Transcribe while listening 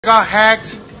Got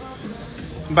hacked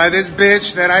by this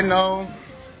bitch that I know,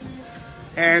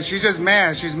 and she's just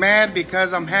mad. She's mad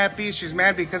because I'm happy. She's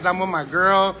mad because I'm with my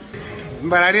girl,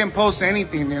 but I didn't post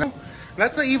anything, you know?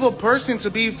 That's an evil person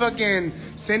to be fucking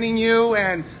sending you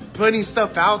and putting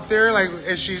stuff out there. Like,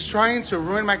 if she's trying to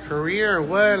ruin my career or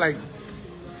what, like,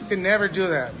 you can never do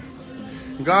that.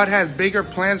 God has bigger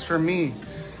plans for me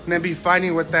than be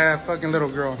fighting with that fucking little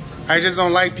girl. I just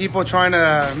don't like people trying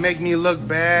to make me look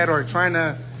bad or trying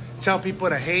to tell people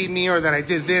to hate me or that I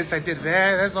did this, I did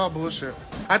that. That's all bullshit.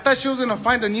 I thought she was gonna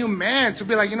find a new man to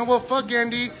be like, you know what, fuck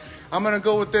Andy, I'm gonna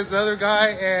go with this other guy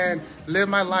and live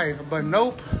my life. But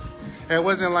nope, it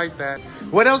wasn't like that.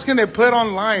 What else can they put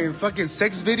online? Fucking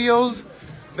sex videos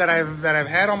that I've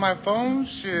had on my phone?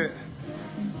 Shit.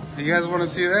 You guys wanna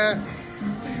see that?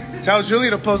 Tell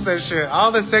Julie to post that shit.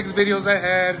 All the sex videos I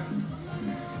had,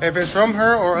 if it's from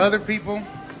her or other people,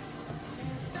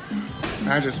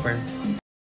 I just wait.